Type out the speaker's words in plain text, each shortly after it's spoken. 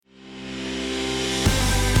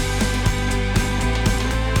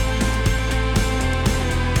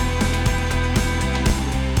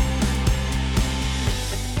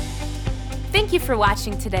for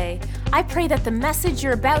watching today. I pray that the message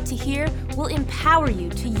you're about to hear will empower you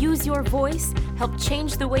to use your voice, help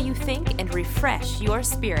change the way you think, and refresh your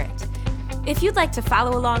spirit. If you'd like to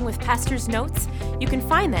follow along with Pastor's notes, you can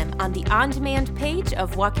find them on the on-demand page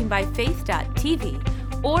of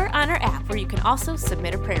walkingbyfaith.tv or on our app, where you can also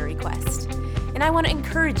submit a prayer request. And I want to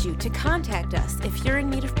encourage you to contact us if you're in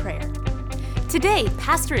need of prayer. Today,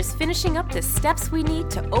 Pastor is finishing up the steps we need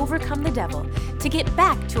to overcome the devil, to get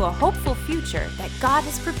back to a hopeful future that God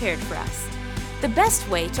has prepared for us. The best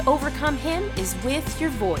way to overcome him is with your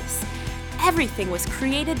voice. Everything was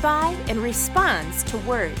created by and responds to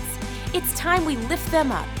words. It's time we lift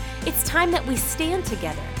them up. It's time that we stand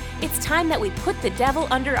together. It's time that we put the devil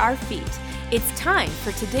under our feet. It's time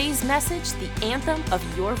for today's message, the Anthem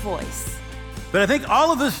of Your Voice. But I think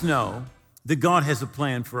all of us know that God has a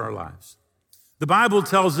plan for our lives. The Bible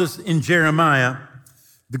tells us in Jeremiah,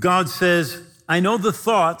 that God says, I know the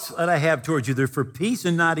thoughts that I have towards you. They're for peace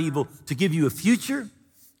and not evil, to give you a future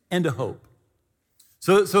and a hope.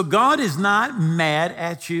 So God is not mad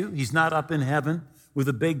at you. He's not up in heaven with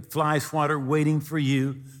a big fly swatter waiting for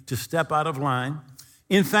you to step out of line.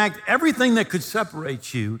 In fact, everything that could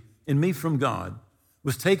separate you and me from God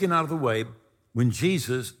was taken out of the way when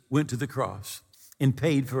Jesus went to the cross and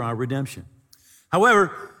paid for our redemption.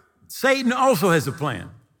 However, Satan also has a plan.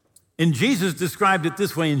 And Jesus described it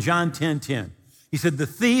this way in John 10:10. He said, the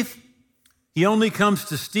thief, he only comes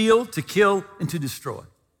to steal, to kill, and to destroy.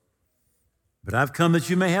 But I've come that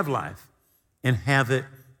you may have life and have it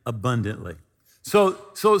abundantly. So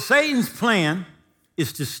Satan's plan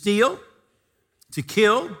is to steal, to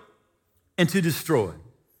kill, and to destroy.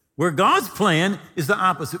 Where God's plan is the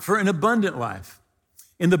opposite, for an abundant life.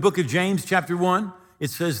 In the book of James, chapter 1, it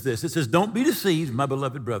says this. It says, don't be deceived, my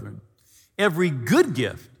beloved brethren. Every good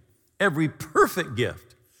gift, every perfect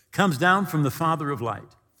gift comes down from the Father of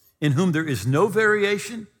light, in whom there is no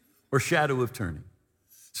variation or shadow of turning.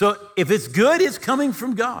 So if it's good, it's coming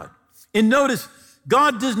from God. And notice,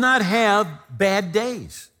 God does not have bad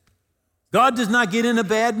days. God does not get in a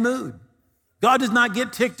bad mood. God does not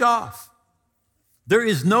get ticked off. There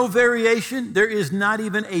is no variation. There is not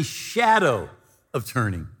even a shadow of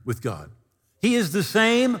turning with God. He is the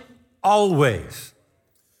same always.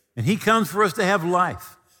 And he comes for us to have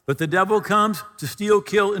life. But the devil comes to steal,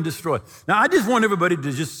 kill, and destroy. Now, I just want everybody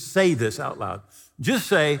to just say this out loud. Just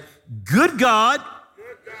say, good God,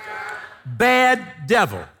 bad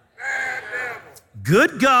devil.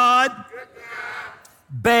 Good God,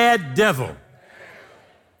 bad devil.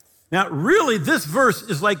 Now, really, this verse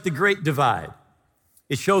is like the great divide.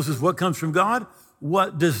 It shows us what comes from God,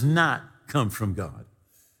 what does not come from God.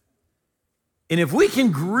 And if we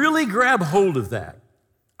can really grab hold of that,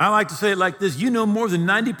 I like to say it like this, you know more than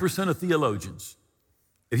 90% of theologians.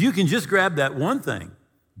 If you can just grab that one thing,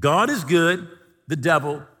 God is good, the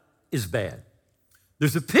devil is bad.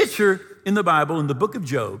 There's a picture in the Bible, in the book of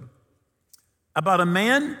Job, about a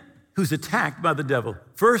man who's attacked by the devil.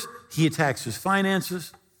 First, he attacks his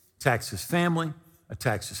finances, attacks his family,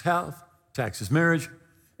 attacks his health, attacks his marriage.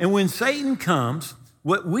 And when Satan comes,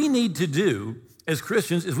 what we need to do as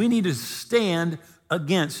Christians is we need to stand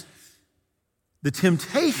against the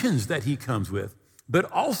temptations that he comes with,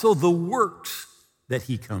 but also the works that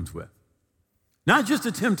he comes with. Not just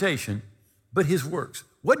a temptation, but his works.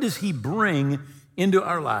 What does he bring into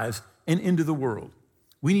our lives and into the world?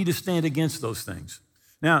 We need to stand against those things.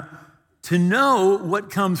 Now, to know what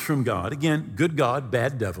comes from God, again, good God,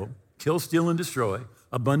 bad devil, kill, steal, and destroy,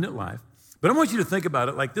 abundant life. But I want you to think about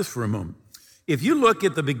it like this for a moment. If you look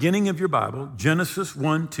at the beginning of your Bible, Genesis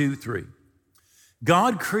 1, 2, 3,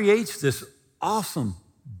 God creates this awesome,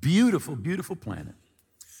 beautiful, beautiful planet.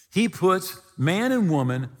 He puts man and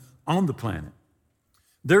woman on the planet.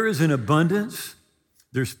 There is an abundance.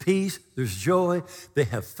 There's peace, there's joy. They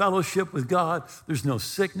have fellowship with God. There's no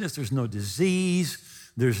sickness, there's no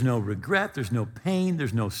disease, there's no regret, there's no pain,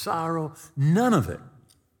 there's no sorrow, none of it.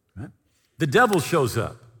 Right? The devil shows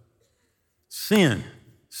up. Sin,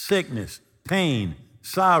 sickness, pain,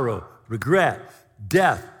 sorrow, regret,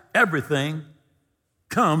 death, everything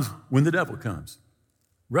comes when the devil comes.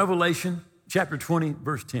 Revelation chapter 20,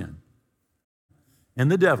 verse 10.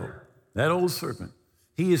 And the devil, that old serpent,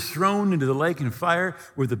 he is thrown into the lake and fire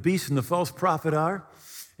where the beast and the false prophet are,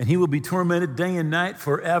 and he will be tormented day and night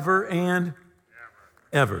forever and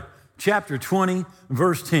ever. Chapter 20,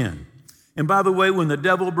 verse 10. And by the way, when the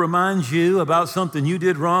devil reminds you about something you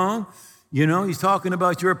did wrong, you know, he's talking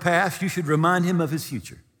about your past, you should remind him of his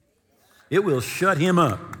future. It will shut him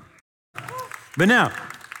up. But now,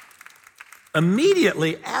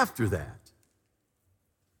 immediately after that,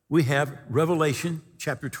 we have Revelation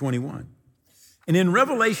chapter 21. And in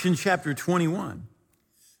Revelation chapter 21,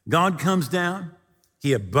 God comes down,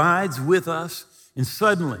 he abides with us, and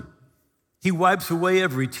suddenly he wipes away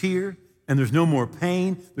every tear, and there's no more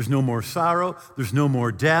pain, there's no more sorrow, there's no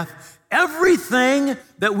more death. Everything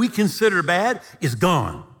that we consider bad is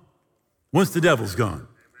gone once the devil's gone.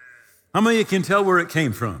 How many of you can tell where it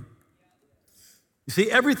came from? You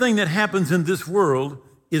see, everything that happens in this world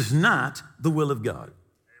is not the will of God.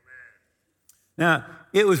 Now,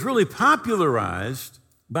 it was really popularized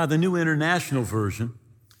by the New International Version,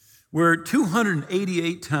 where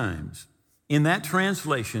 288 times in that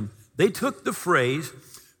translation, they took the phrase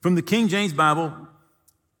from the King James Bible,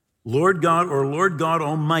 Lord God or Lord God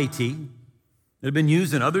Almighty, that had been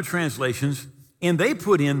used in other translations, and they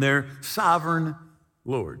put in there sovereign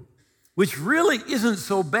Lord, which really isn't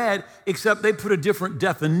so bad, except they put a different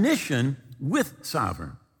definition with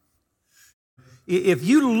sovereign. If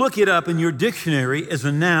you look it up in your dictionary as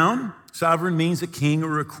a noun, sovereign means a king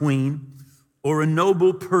or a queen or a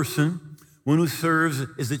noble person, one who serves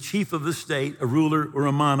as the chief of the state, a ruler or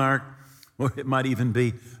a monarch, or it might even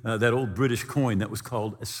be that old British coin that was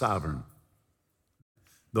called a sovereign.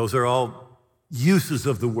 Those are all uses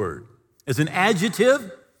of the word. As an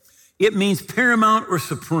adjective, it means paramount or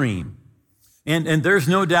supreme. And there's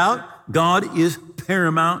no doubt God is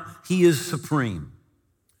paramount, he is supreme.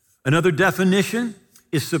 Another definition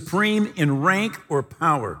is supreme in rank or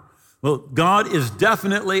power. Well, God is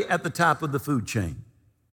definitely at the top of the food chain.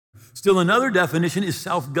 Still, another definition is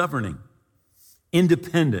self-governing,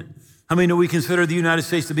 independent. How many know we consider the United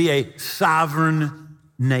States to be a sovereign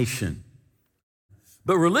nation?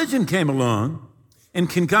 But religion came along and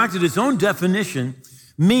concocted its own definition,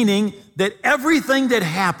 meaning that everything that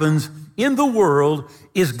happens in the world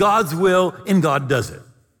is God's will and God does it.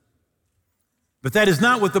 But that is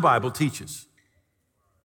not what the Bible teaches.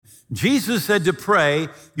 Jesus said to pray,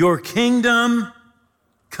 your kingdom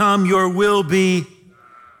come, your will be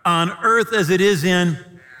on earth as it is in.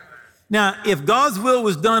 Now, if God's will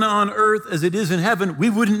was done on earth as it is in heaven, we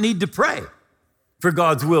wouldn't need to pray for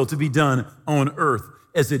God's will to be done on earth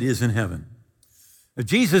as it is in heaven.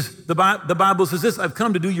 Jesus, the Bible says this, I've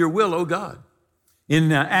come to do your will, O God.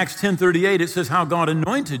 In Acts 10:38, it says how God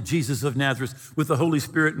anointed Jesus of Nazareth with the Holy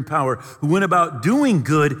Spirit and power, who went about doing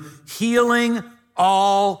good, healing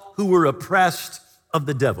all who were oppressed of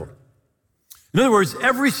the devil. In other words,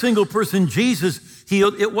 every single person Jesus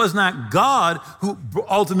healed, it was not God who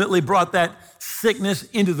ultimately brought that sickness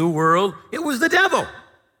into the world, it was the devil.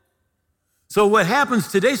 So what happens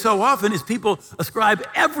today so often is people ascribe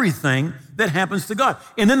everything that happens to God,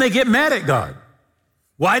 and then they get mad at God.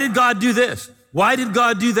 Why did God do this? Why did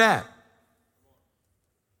God do that?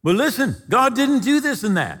 Well, listen, God didn't do this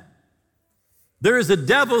and that. There is a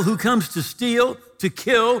devil who comes to steal, to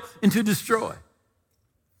kill, and to destroy.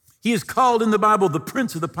 He is called in the Bible the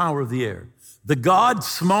prince of the power of the air, the God,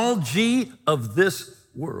 small g, of this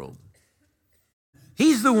world.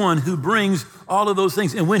 He's the one who brings all of those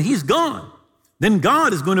things. And when he's gone, then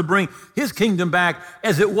God is going to bring his kingdom back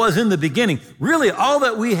as it was in the beginning. Really, all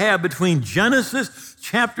that we have between Genesis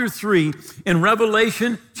chapter 3 and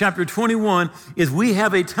Revelation chapter 21 is we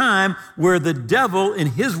have a time where the devil and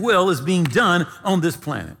his will is being done on this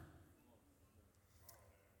planet.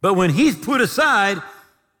 But when he's put aside,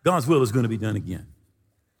 God's will is going to be done again.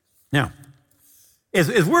 Now,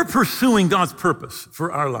 as we're pursuing God's purpose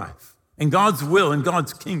for our life and God's will and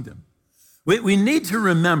God's kingdom, we need to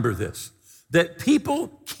remember this, that people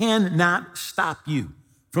cannot stop you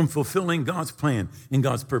from fulfilling God's plan and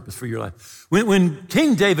God's purpose for your life. When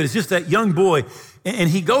King David is just that young boy and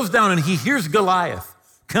he goes down and he hears Goliath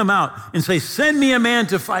come out and say, send me a man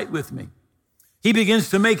to fight with me. He begins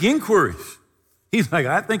to make inquiries. He's like,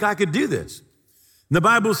 I think I could do this. And the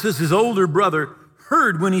Bible says his older brother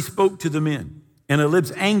heard when he spoke to the men, and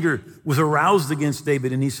Eliab's anger was aroused against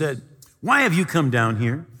David, and he said, why have you come down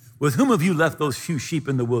here? With whom have you left those few sheep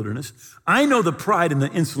in the wilderness? I know the pride and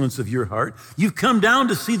the insolence of your heart. You've come down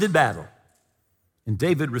to see the battle. And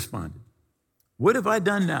David responded, what have I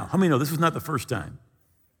done now? How many know this was not the first time?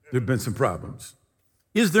 There have been some problems.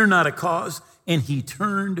 Is there not a cause? And he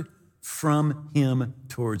turned from him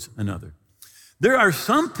towards another. There are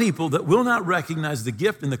some people that will not recognize the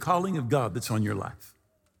gift and the calling of God that's on your life.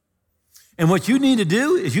 And what you need to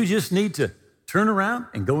do is you just need to turn around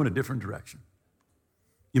and go in a different direction.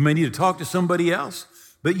 You may need to talk to somebody else,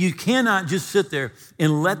 but you cannot just sit there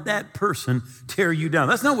and let that person tear you down.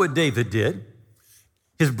 That's not what David did.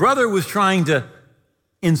 His brother was trying to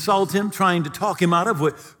insult him, trying to talk him out of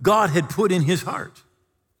what God had put in his heart.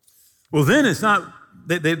 Well, then it's not,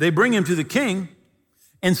 they bring him to the king,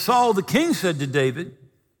 and Saul the king said to David,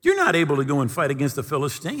 you're not able to go and fight against the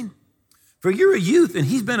Philistine. For you're a youth, and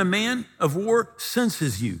he's been a man of war since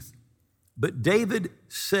his youth. But David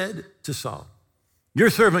said to Saul, your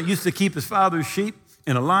servant used to keep his father's sheep,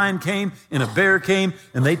 and a lion came and a bear came,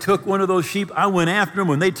 and they took one of those sheep. I went after them.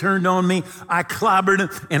 When they turned on me, I clobbered them,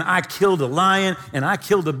 and I killed a lion, and I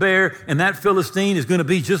killed a bear, and that Philistine is going to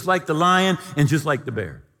be just like the lion and just like the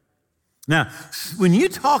bear. Now, when you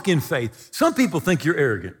talk in faith, some people think you're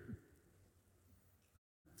arrogant.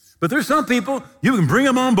 But there's some people, you can bring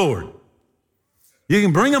them on board. You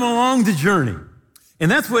can bring them along the journey. And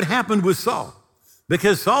that's what happened with Saul.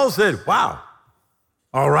 Because Saul said, wow,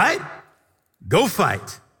 all right, go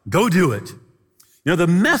fight, go do it. You know, the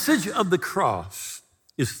message of the cross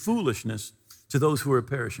is foolishness to those who are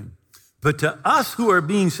perishing. But to us who are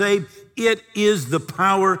being saved, it is the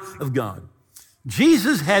power of God.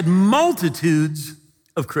 Jesus had multitudes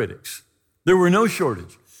of critics. There were no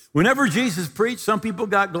shortage. Whenever Jesus preached, some people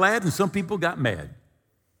got glad and some people got mad.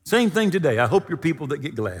 Same thing today. I hope you're people that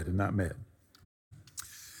get glad and not mad.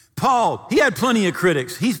 Paul, he had plenty of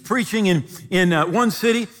critics. He's preaching in one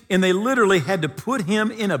city, and they literally had to put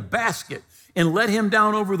him in a basket and let him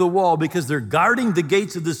down over the wall because they're guarding the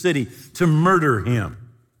gates of the city to murder him.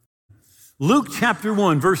 Luke chapter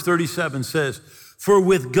 1, verse 37 says, for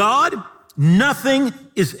with God, nothing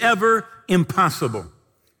is ever impossible,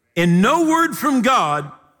 and no word from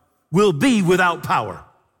God will be without power.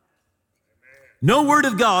 No word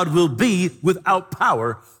of God will be without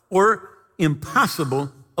power or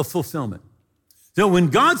impossible of fulfillment. So when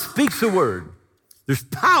God speaks a word, there's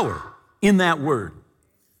power in that word.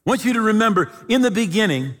 I want you to remember, in the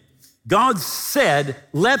beginning, God said,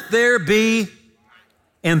 let there be,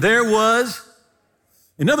 and there was.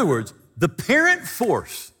 In other words, the parent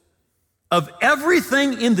force of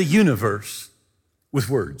everything in the universe was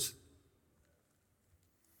words.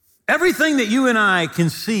 Everything that you and I can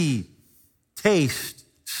see, taste,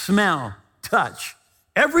 smell, touch,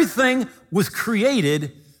 everything was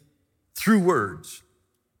created through words.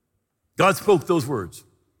 God spoke those words.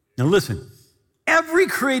 Now listen, every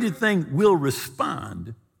created thing will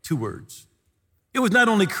respond to words. It was not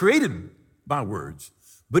only created by words,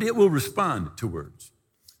 but it will respond to words.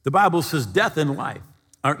 The Bible says death and life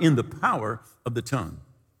are in the power of the tongue.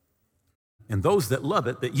 And those that love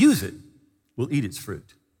it, that use it, will eat its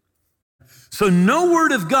fruit. So no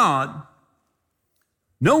word of God,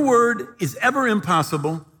 no word is ever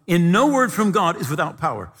impossible, and no word from God is without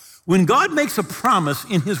power. When God makes a promise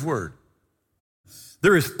in his word,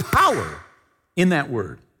 there is power in that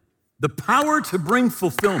word. The power to bring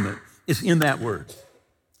fulfillment is in that word.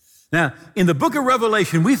 Now, in the book of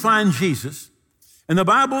Revelation, we find Jesus, and the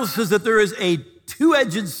Bible says that there is a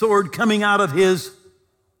two-edged sword coming out of his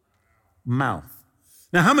mouth.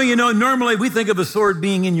 Now, how many of you know normally we think of a sword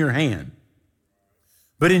being in your hand?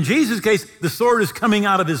 But in Jesus' case, the sword is coming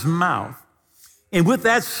out of his mouth. And with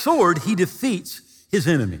that sword, he defeats his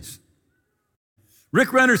enemies.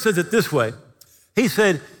 Rick Renner says it this way. He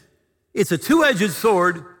said, it's a two-edged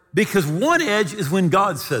sword because one edge is when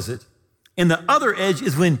God says it, and the other edge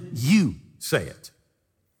is when you say it.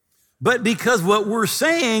 But because what we're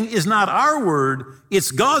saying is not our word,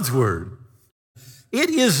 it's God's word,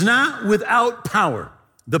 it is not without power.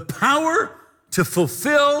 The power to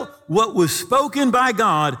fulfill what was spoken by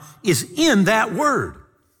God is in that word.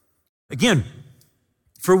 Again,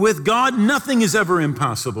 for with God, nothing is ever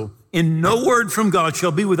impossible, and no word from God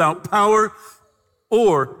shall be without power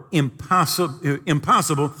or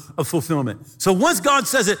impossible of fulfillment. So once God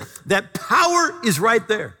says it, that power is right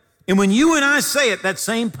there. And when you and I say it, that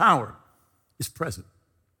same power is present.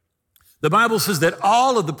 The Bible says that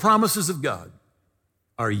all of the promises of God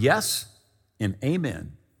are yes and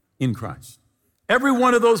amen in Christ. Every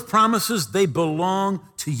one of those promises, they belong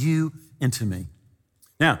to you and to me.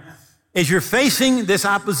 Now, as you're facing this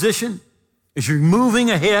opposition, as you're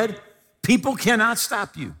moving ahead, people cannot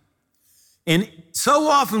stop you. And so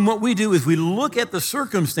often what we do is we look at the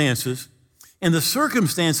circumstances, and the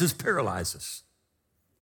circumstances paralyze us.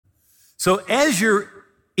 So as you're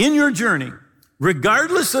in your journey,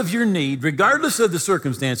 regardless of your need, regardless of the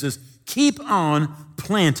circumstances, keep on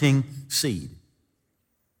planting seed.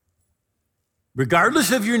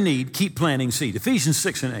 Regardless of your need, keep planting seed. Ephesians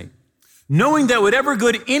 6 and 8. Knowing that whatever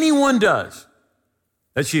good anyone does,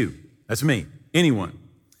 that's you, that's me, anyone,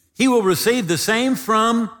 he will receive the same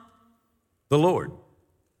from the Lord,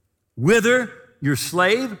 whether you're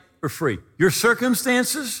slave or free. Your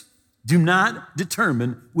circumstances do not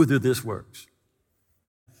determine whether this works.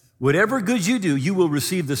 Whatever good you do, you will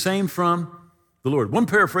receive the same from the Lord. One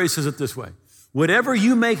paraphrase says it this way: whatever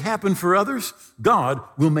you make happen for others, God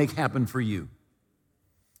will make happen for you.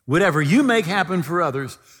 Whatever you make happen for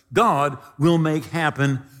others, God will make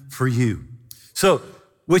happen for you. So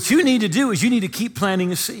what you need to do is you need to keep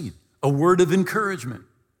planting a seed, a word of encouragement.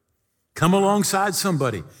 Come alongside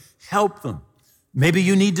somebody, help them. Maybe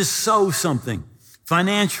you need to sow something,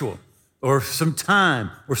 financial, or some time,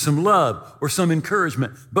 or some love, or some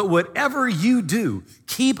encouragement. But whatever you do,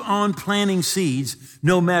 keep on planting seeds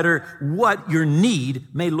no matter what your need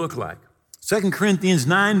may look like. 2 Corinthians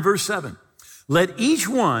 9, verse 7. Let each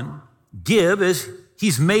one give as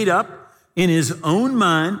he's made up in his own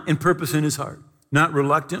mind and purpose in his heart, not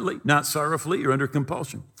reluctantly, not sorrowfully, or under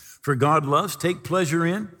compulsion. For God loves, take pleasure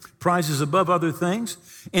in, prizes above other things,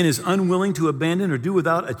 and is unwilling to abandon or do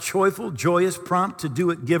without a joyful, joyous, prompt to do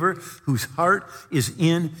it giver whose heart is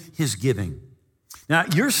in his giving. Now,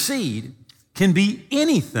 your seed can be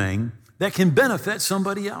anything that can benefit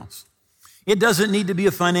somebody else. It doesn't need to be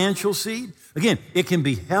a financial seed. Again, it can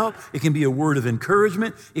be help. It can be a word of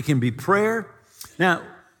encouragement. It can be prayer. Now,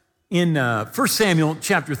 in 1 Samuel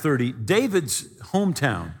chapter 30, David's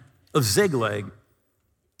hometown of Ziklag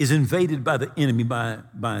is invaded by the enemy,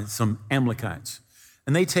 by some Amalekites.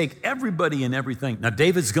 And they take everybody and everything. Now,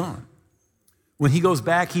 David's gone. When he goes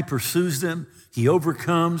back, he pursues them. He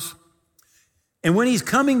overcomes. And when he's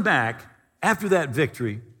coming back after that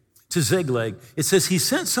victory to Ziklag, it says he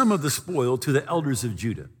sent some of the spoil to the elders of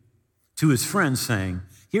Judah, to his friends, saying,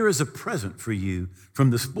 here is a present for you from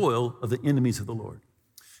the spoil of the enemies of the Lord.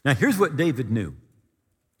 Now, here's what David knew.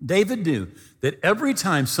 David knew that every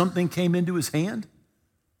time something came into his hand,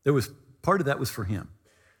 there was part of that was for him.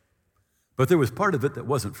 But there was part of it that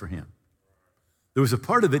wasn't for him. There was a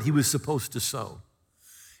part of it he was supposed to sow.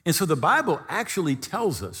 And so the Bible actually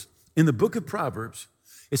tells us in the book of Proverbs,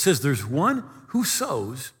 it says there's one who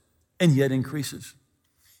sows and yet increases.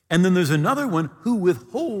 And then there's another one who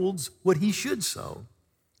withholds what he should sow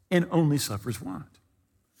and only suffers want.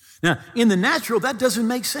 Now, in the natural, that doesn't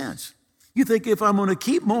make sense. You think if I'm going to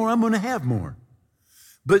keep more, I'm going to have more.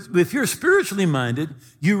 But if you're spiritually minded,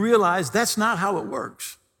 you realize that's not how it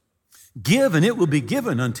works. Give and it will be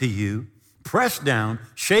given unto you, pressed down,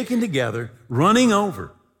 shaken together, running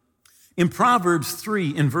over. In Proverbs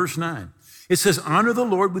 3 in verse 9, it says, honor the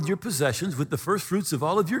Lord with your possessions, with the first fruits of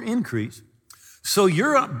all of your increase, so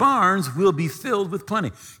your barns will be filled with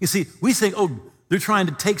plenty. You see, we think, oh, they're trying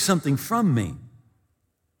to take something from me.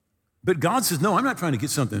 But God says, no, I'm not trying to get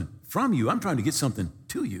something from you. I'm trying to get something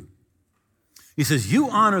to you. He says, you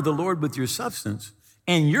honor the Lord with your substance,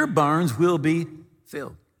 and your barns will be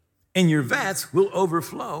filled, and your vats will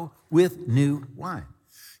overflow with new wine.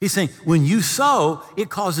 He's saying, when you sow, it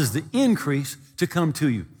causes the increase to come to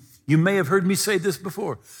you. You may have heard me say this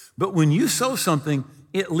before, but when you sow something,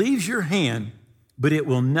 it leaves your hand, but it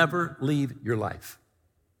will never leave your life.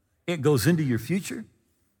 It goes into your future.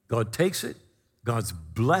 God takes it, God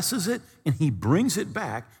blesses it, and he brings it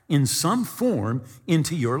back in some form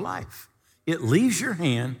into your life. It leaves your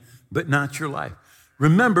hand, but not your life.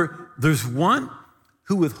 Remember, there's one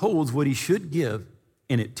who withholds what he should give,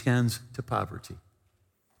 and it tends to poverty.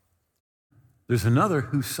 There's another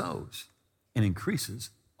who sows and increases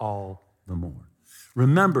all the more.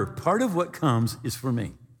 Remember, part of what comes is for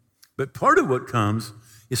me, but part of what comes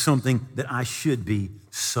is something that I should be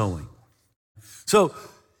sowing. So,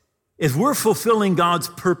 if we're fulfilling God's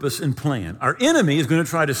purpose and plan, our enemy is going to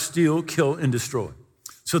try to steal, kill, and destroy.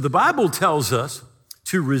 So the Bible tells us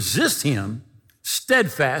to resist him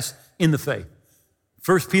steadfast in the faith.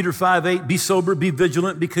 1 Peter 5:8, be sober, be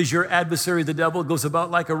vigilant, because your adversary, the devil, goes about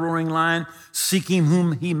like a roaring lion, seeking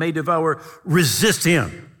whom he may devour. Resist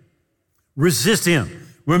him. Resist him.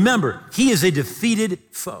 Remember, he is a defeated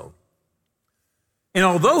foe. And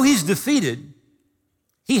although he's defeated,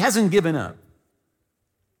 he hasn't given up.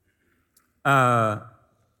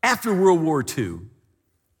 After World War II,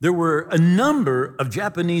 there were a number of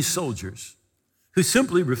Japanese soldiers who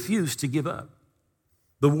simply refused to give up.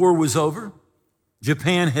 The war was over.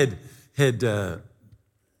 Japan had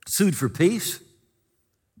sued for peace,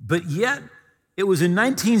 but yet it was in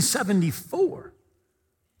 1974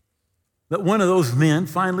 that one of those men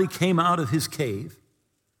finally came out of his cave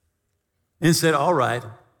and said, all right,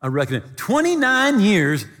 I reckon it. 29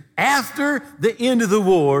 years after the end of the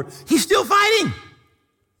war, he's still fighting.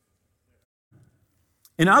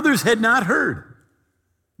 And others had not heard.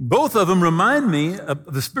 Both of them remind me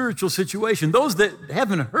of the spiritual situation. Those that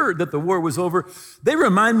haven't heard that the war was over, they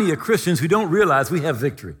remind me of Christians who don't realize we have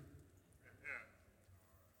victory.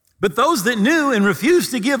 But those that knew and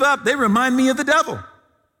refused to give up, they remind me of the devil.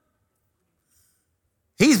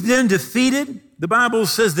 He's been defeated. The Bible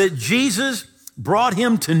says that Jesus brought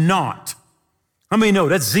him to naught. How many know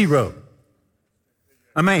that's zero?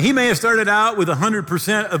 I mean, he may have started out with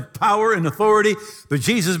 100% of power and authority, but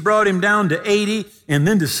Jesus brought him down to 80, and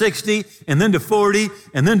then to 60, and then to 40,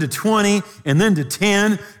 and then to 20, and then to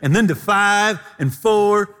 10, and then to 5, and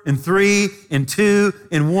 4, and 3, and 2,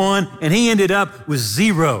 and 1, and he ended up with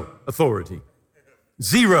 0 authority.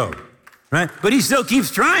 0, right? But he still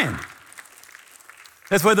keeps trying.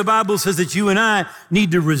 That's why the Bible says that you and I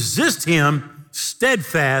need to resist him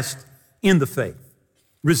steadfast in the faith.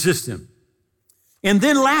 Resist him. And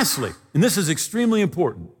then lastly, and this is extremely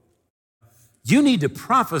important, you need to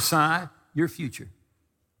prophesy your future.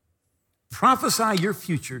 Prophesy your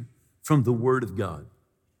future from the Word of God.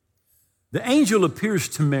 The angel appears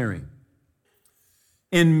to Mary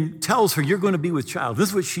and tells her, you're going to be with child. This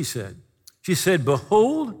is what she said. She said,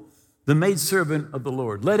 behold, the maidservant of the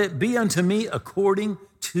Lord. Let it be unto me according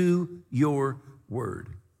to your word.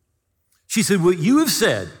 She said, what you have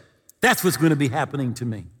said, that's what's going to be happening to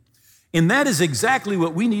me. And that is exactly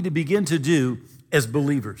what we need to begin to do as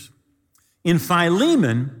believers. In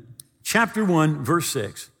Philemon, chapter 1, verse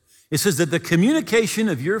 6, it says that the communication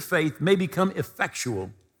of your faith may become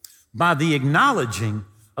effectual by the acknowledging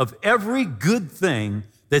of every good thing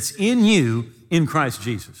that's in you in Christ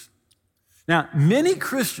Jesus. Now, many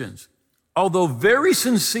Christians, although very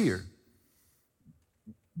sincere,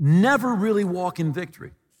 never really walk in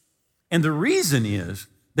victory. And the reason is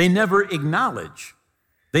they never acknowledge,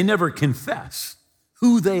 they never confess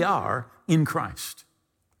who they are in Christ.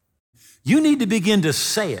 You need to begin to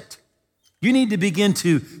say it. You need to begin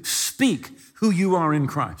to speak who you are in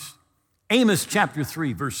Christ. Amos chapter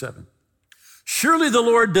 3, verse 7. Surely the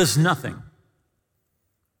Lord does nothing.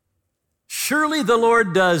 Surely the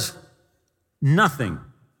Lord does nothing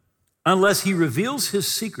unless he reveals his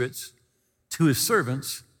secrets to his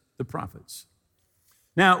servants, the prophets.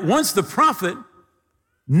 Now, once the prophet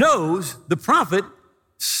knows, the prophet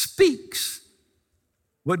speaks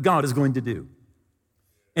what God is going to do.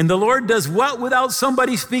 And the Lord does what without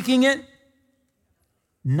somebody speaking it?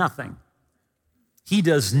 Nothing. He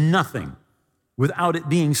does nothing without it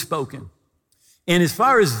being spoken. And as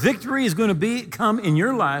far as victory is going to come in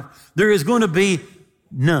your life, there is going to be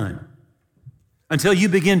none until you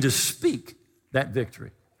begin to speak that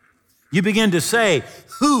victory. You begin to say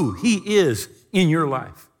who he is in your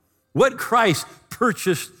life, what Christ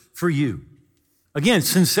purchased for you. Again,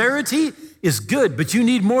 sincerity is good, but you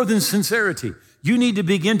need more than sincerity. You need to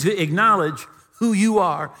begin to acknowledge who you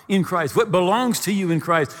are in Christ, what belongs to you in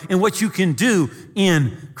Christ, and what you can do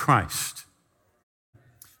in Christ.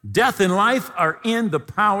 Death and life are in the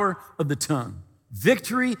power of the tongue.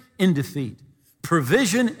 Victory and defeat,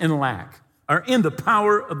 provision and lack are in the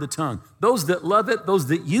power of the tongue. Those that love it, those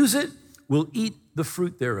that use it, will eat the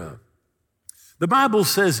fruit thereof. The Bible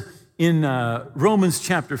says in Romans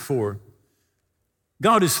chapter 4,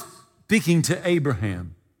 God is speaking to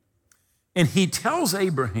Abraham, and he tells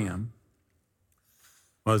Abraham,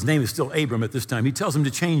 well, his name is still Abram at this time, he tells him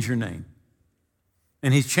to change your name.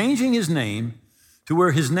 And he's changing his name to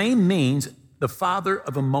where his name means the father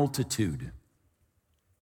of a multitude.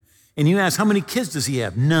 And you ask, how many kids does he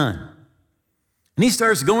have? None. And he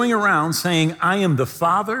starts going around saying, I am the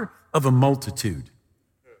father of a multitude.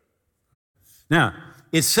 Now,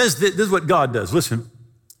 it says that this is what God does. Listen,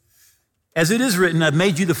 as it is written, I've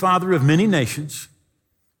made you the father of many nations,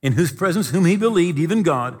 in whose presence whom he believed, even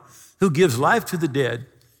God, who gives life to the dead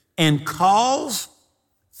and calls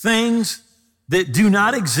things that do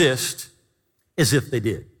not exist as if they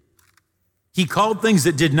did. He called things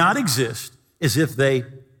that did not exist as if they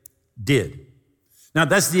did. Now,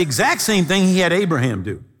 that's the exact same thing he had Abraham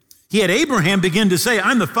do. He had Abraham begin to say,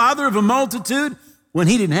 I'm the father of a multitude, when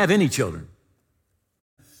he didn't have any children.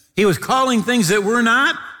 He was calling things that were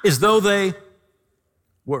not as though they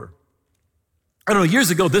were. I don't know, years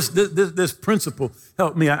ago, this principle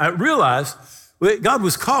helped me. I realized God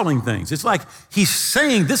was calling things. It's like he's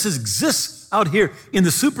saying this exists out here in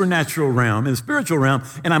the supernatural realm, in the spiritual realm,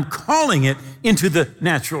 and I'm calling it into the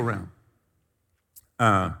natural realm.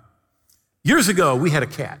 Years ago, we had a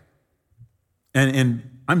cat, and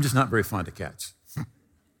I'm just not very fond of cats.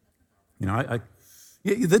 You know,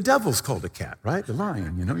 the devil's called a cat, right? The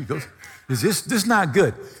lion, you know, he goes, this is not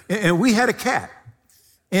good. And we had a cat,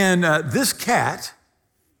 and this cat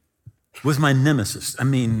was my nemesis. I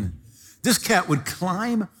mean, this cat would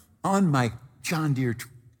climb on my John Deere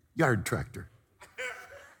yard tractor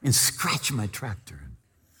and scratch my tractor, and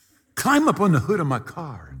climb up on the hood of my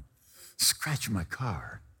car and scratch my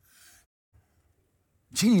car.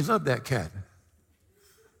 Jeannie loved that cat.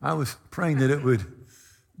 I was praying that it would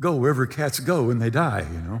go wherever cats go when they die,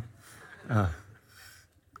 you know.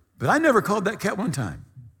 But I never called that cat one time.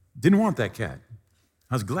 Didn't want that cat.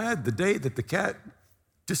 I was glad the day that the cat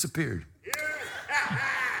disappeared.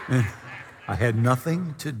 And I had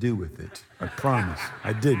nothing to do with it. I promise.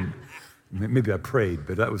 I didn't. Maybe I prayed,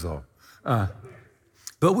 but that was all.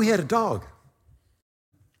 But we had a dog.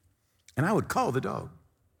 And I would call the dog.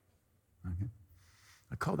 Okay?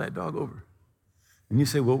 I called that dog over. And you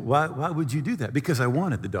say, well, why would you do that? Because I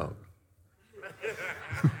wanted the dog.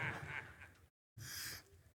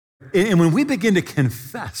 And when we begin to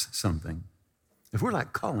confess something, if we're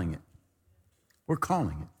like calling it, we're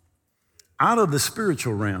calling it out of the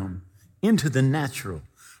spiritual realm into the natural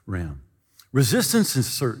realm. Resistance is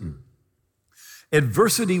certain.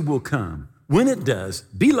 Adversity will come. When it does,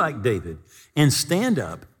 be like David and stand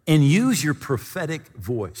up and use your prophetic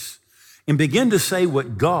voice and begin to say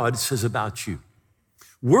what God says about you.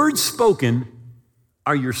 Words spoken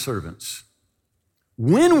are your servants.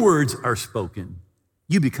 When words are spoken,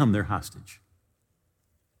 you become their hostage.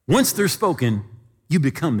 Once they're spoken, you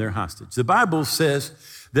become their hostage. The Bible says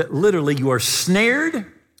that literally you are snared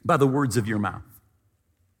by the words of your mouth.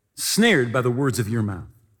 Snared by the words of your mouth.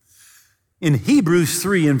 In Hebrews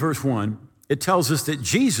 3 and verse 1, it tells us that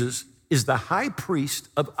Jesus is the high priest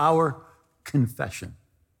of our confession.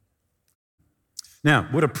 Now,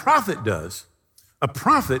 what a prophet does, a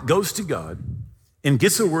prophet goes to God and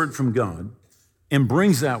gets a word from God and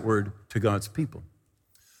brings that word to God's people.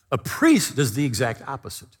 A priest does the exact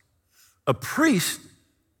opposite. A priest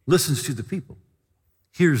listens to the people,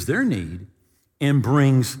 hears their need, and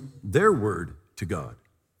brings their word to God.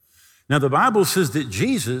 Now, the Bible says that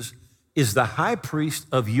Jesus is the high priest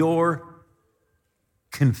of your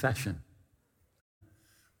confession.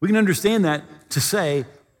 We can understand that to say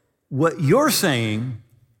what you're saying,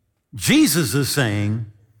 Jesus is saying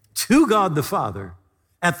to God the Father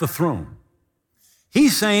at the throne.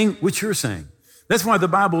 He's saying what you're saying. That's why the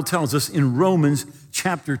Bible tells us in Romans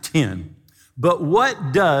chapter 10, but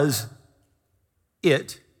what does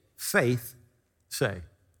it, faith, say?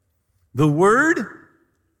 The word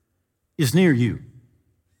is near you.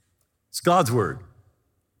 It's God's word.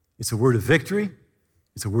 It's a word of victory.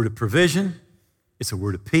 It's a word of provision. It's a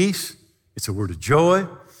word of peace. It's a word of joy.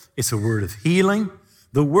 It's a word of healing.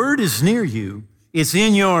 The word is near you. It's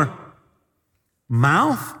in your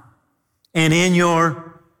mouth and in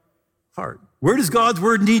your heart. Where does God's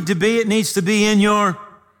word need to be? It needs to be in your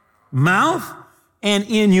mouth and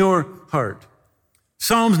in your heart.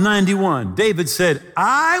 Psalms 91, David said,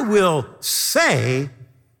 I will say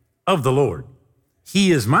of the Lord,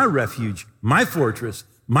 He is my refuge, my fortress,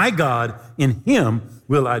 my God, in Him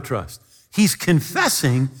will I trust. He's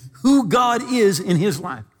confessing who God is in his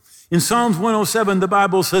life. In Psalms 107, the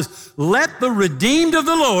Bible says, let the redeemed of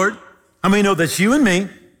the Lord, how many know that's you and me?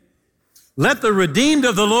 Let the redeemed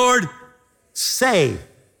of the Lord say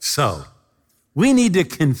so. We need to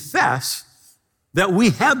confess that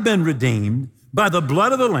we have been redeemed by the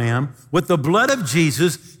blood of the Lamb, what the blood of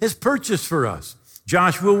Jesus has purchased for us.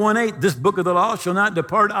 Joshua 1:8, this book of the law shall not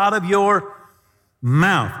depart out of your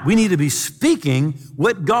mouth. We need to be speaking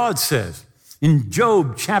what God says. In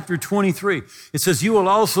Job chapter 23, it says, you will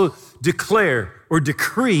also declare or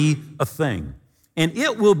decree a thing, and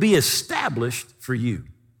it will be established for you.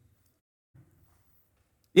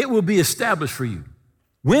 It will be established for you.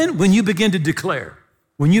 When you begin to declare,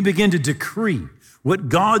 when you begin to decree what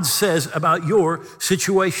God says about your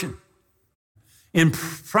situation. In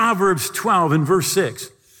Proverbs 12 and verse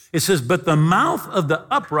 6, it says, but the mouth of the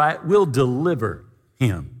upright will deliver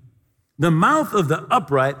him. The mouth of the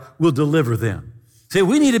upright will deliver them. See,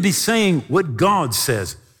 we need to be saying what God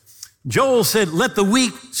says. Joel said, let the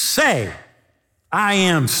weak say, I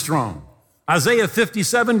am strong. Isaiah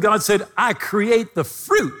 57, God said, I create the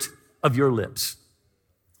fruit of your lips.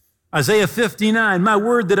 Isaiah 59, my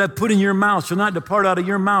word that I put in your mouth shall not depart out of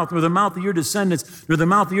your mouth, nor the mouth of your descendants, nor the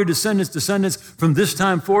mouth of your descendants from this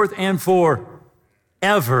time forth and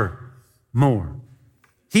forevermore.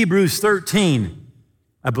 Hebrews 13,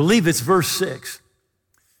 I believe it's verse 6,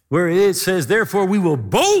 where it says, therefore we will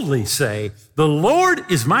boldly say, the Lord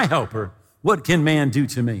is my helper. What can man do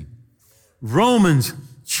to me? Romans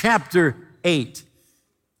chapter 8.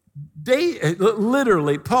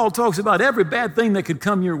 Literally, Paul talks about every bad thing that could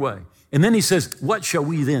come your way. And then he says, what shall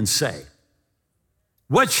we then say?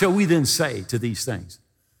 What shall we then say to these things?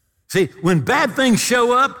 See, when bad things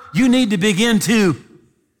show up, you need to begin to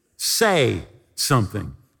say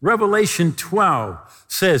something. Revelation 12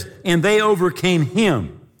 says, and they overcame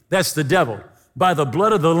him, that's the devil, by the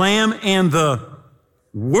blood of the Lamb and the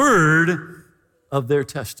word of their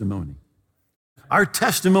testimony. Our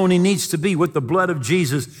testimony needs to be what the blood of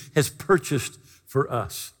Jesus has purchased for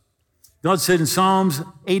us. God said in Psalms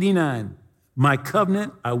 89, my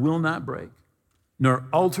covenant I will not break, nor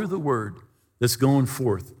alter the word that's going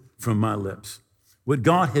forth from my lips. What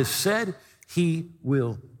God has said, he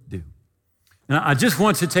will do. And I just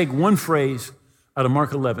want to take one phrase out of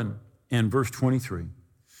Mark 11 and verse 23.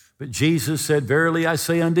 But Jesus said, verily I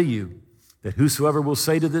say unto you, that whosoever will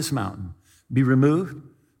say to this mountain, be removed,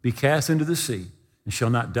 be cast into the sea, and shall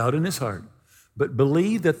not doubt in his heart, but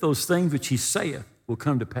believe that those things which he saith will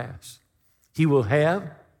come to pass. He will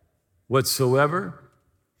have whatsoever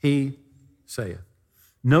he saith.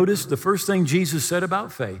 Notice the first thing Jesus said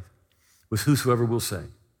about faith was whosoever will say.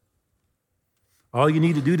 All you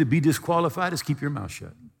need to do to be disqualified is keep your mouth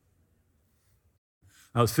shut.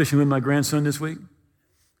 I was fishing with my grandson this week,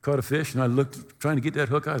 caught a fish, and I looked, trying to get that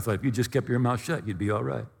hook out. I thought, if you just kept your mouth shut, you'd be all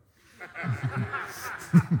right.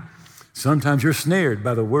 Sometimes you're snared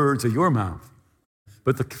by the words of your mouth.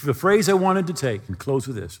 But the phrase I wanted to take and close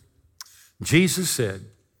with this, Jesus said,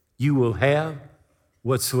 you will have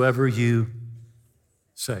whatsoever you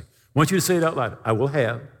say. I want you to say it out loud. I will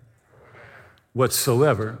have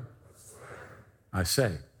whatsoever I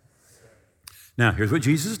say. Now, here's what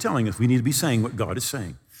Jesus is telling us. We need to be saying what God is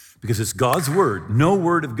saying because it's God's word. No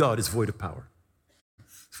word of God is void of power.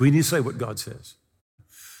 So we need to say what God says.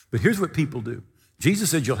 But here's what people do.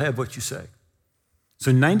 Jesus said, you'll have what you say.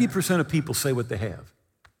 So 90% of people say what they have.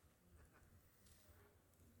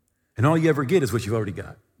 And all you ever get is what you've already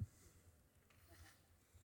got.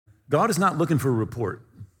 God is not looking for a report.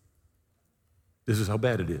 This is how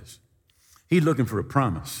bad it is. He's looking for a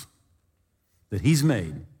promise that he's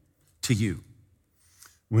made to you.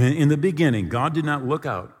 When in the beginning, God did not look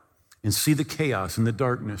out and see the chaos and the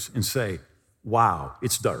darkness and say, wow,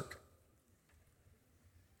 it's dark.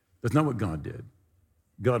 That's not what God did.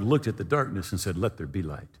 God looked at the darkness and said, let there be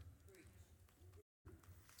light.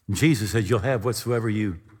 And Jesus said, you'll have whatsoever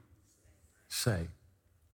you say.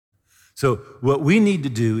 So what we need to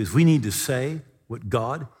do is we need to say what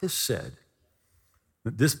God has said,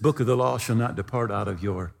 that this book of the law shall not depart out of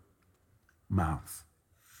your mouth.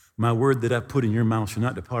 My word that I put in your mouth shall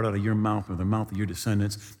not depart out of your mouth or the mouth of your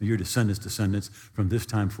descendants from this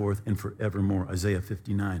time forth and forevermore. Isaiah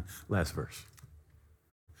 59, last verse.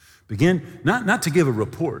 Begin not to give a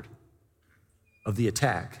report of the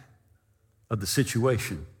attack, of the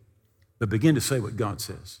situation, but begin to say what God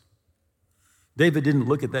says. David didn't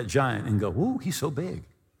look at that giant and go, ooh, he's so big.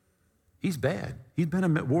 He's bad. He's been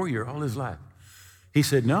a warrior all his life. He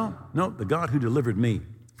said, no, the God who delivered me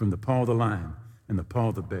from the paw of the lion and the paw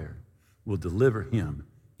of the bear will deliver him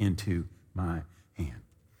into my hand.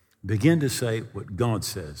 Begin to say what God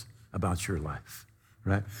says about your life,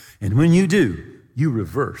 right? And when you do, you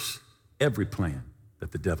reverse every plan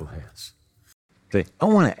that the devil has. Okay, I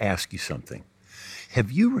want to ask you something.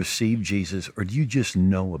 Have you received Jesus or do you just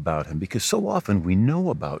know about him? Because so often we know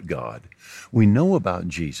about God, we know about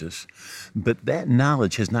Jesus, but that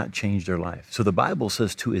knowledge has not changed our life. So the Bible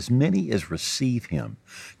says, to as many as receive him,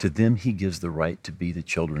 to them he gives the right to be the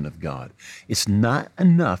children of God. It's not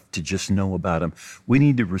enough to just know about him. We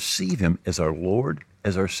need to receive him as our Lord,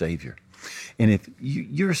 as our Savior. And if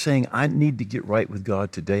you're saying, I need to get right with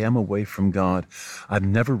God today, I'm away from God, I've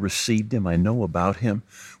never received him, I know about him,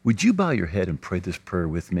 would you bow your head and pray this prayer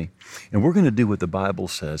with me? And we're going to do what the Bible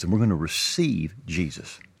says, and we're going to receive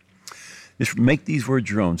Jesus. Just make these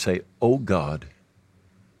words your own. Say, oh God,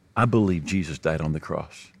 I believe Jesus died on the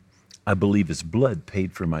cross. I believe his blood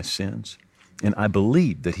paid for my sins, and I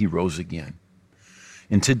believe that he rose again.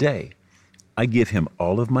 And today, I give him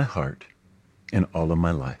all of my heart and all of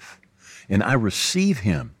my life. And I receive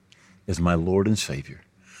him as my Lord and Savior.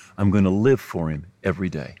 I'm going to live for him every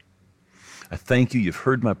day. I thank you. You've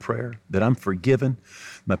heard my prayer, that I'm forgiven.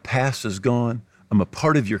 My past is gone. I'm a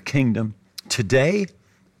part of your kingdom today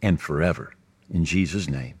and forever. In Jesus'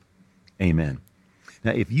 name, amen.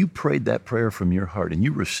 Now, if you prayed that prayer from your heart and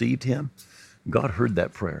you received him, God heard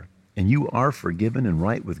that prayer, and you are forgiven and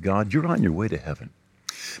right with God. You're on your way to heaven.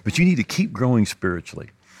 But you need to keep growing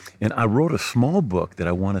spiritually. And I wrote a small book that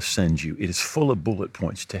I want to send you. It is full of bullet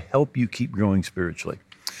points to help you keep growing spiritually.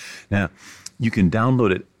 Now, you can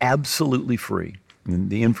download it absolutely free.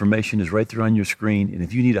 And the information is right there on your screen. And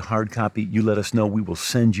if you need a hard copy, you let us know. We will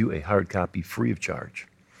send you a hard copy free of charge.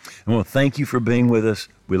 I want to thank you for being with us.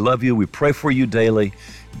 We love you. We pray for you daily.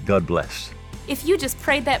 God bless. If you just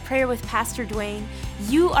prayed that prayer with Pastor Dwayne,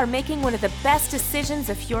 you are making one of the best decisions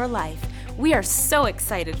of your life. We are so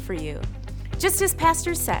excited for you. Just as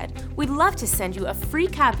Pastor said, we'd love to send you a free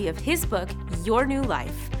copy of his book, Your New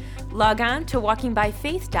Life. Log on to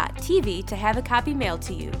walkingbyfaith.tv to have a copy mailed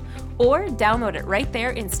to you, or download it right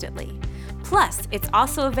there instantly. Plus, it's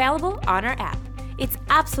also available on our app. It's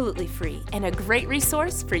absolutely free and a great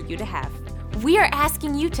resource for you to have. We are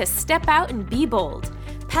asking you to step out and be bold.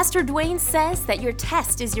 Pastor Dwayne says that your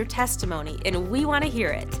test is your testimony, and we want to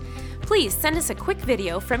hear it. Please send us a quick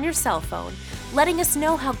video from your cell phone, letting us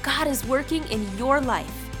know how God is working in your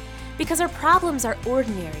life. Because our problems are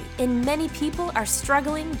ordinary, and many people are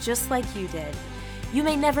struggling just like you did. You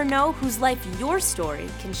may never know whose life your story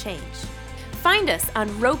can change. Find us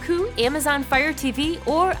on Roku, Amazon Fire TV,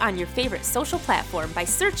 or on your favorite social platform by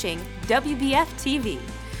searching WBF TV.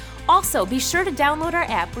 Also, be sure to download our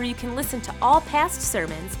app where you can listen to all past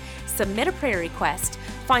sermons, submit a prayer request,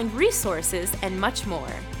 find resources, and much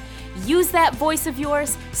more. Use that voice of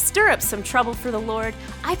yours, stir up some trouble for the Lord.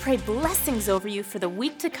 I pray blessings over you for the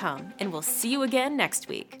week to come, and we'll see you again next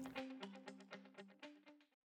week.